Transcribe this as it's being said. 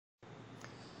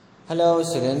Hello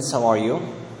students, how are you?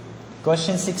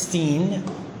 Question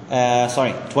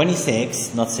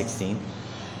 26, not 16,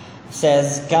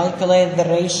 says calculate the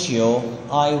ratio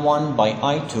I1 by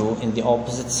I2 in the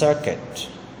opposite circuit.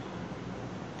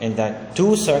 In the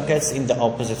two circuits in the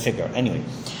opposite figure. Anyway,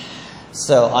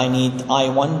 so I need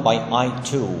I1 by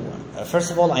I2. First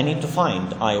of all, I need to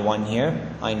find I1 here.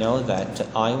 I know that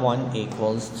I1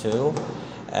 equals to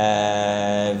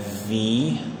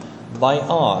V by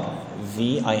R.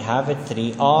 V, I have it,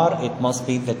 3R, it must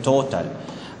be the total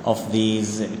of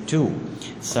these two.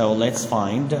 So let's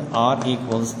find R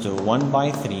equals to 1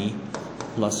 by 3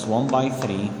 plus 1 by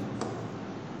 3,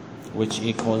 which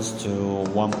equals to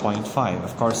 1.5,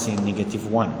 of course in negative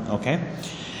 1, okay?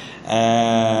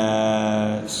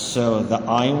 So the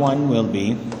I1 will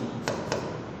be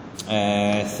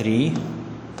 3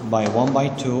 by 1 by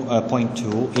 2,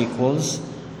 0.2 equals,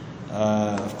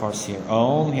 of course here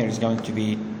ohm, here is going to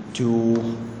be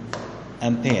 2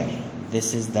 ampere.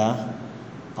 This is the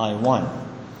I1.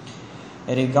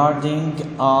 Regarding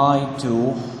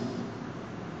I2,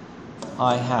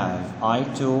 I have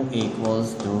I2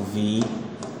 equals to V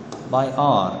by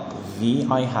R. V,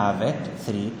 I have it,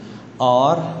 3.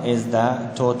 R is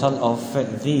the total of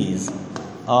these.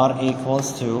 R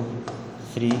equals to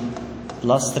 3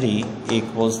 plus 3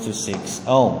 equals to 6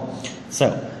 ohm.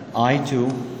 So I2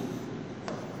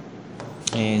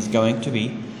 is going to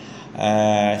be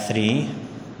 3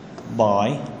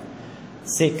 by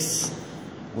 6,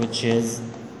 which is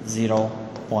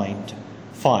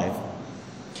 0.5.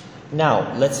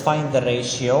 Now let's find the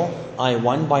ratio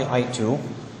I1 by I2.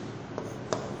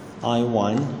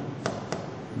 I1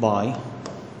 by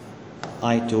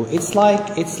I2. It's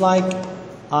like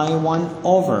I1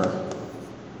 over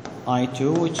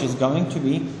I2, which is going to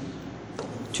be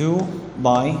 2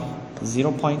 by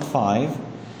 0.5.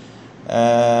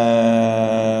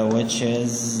 Which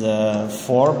is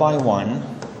 4 by 1,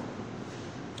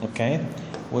 okay,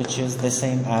 which is the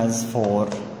same as 4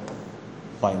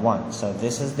 by 1. So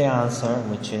this is the answer,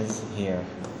 which is here.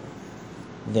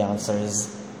 The answer is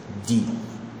D,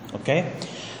 okay?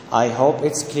 I hope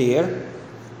it's clear.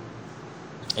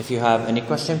 If you have any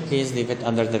question, please leave it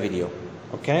under the video,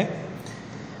 okay?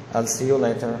 I'll see you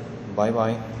later. Bye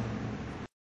bye.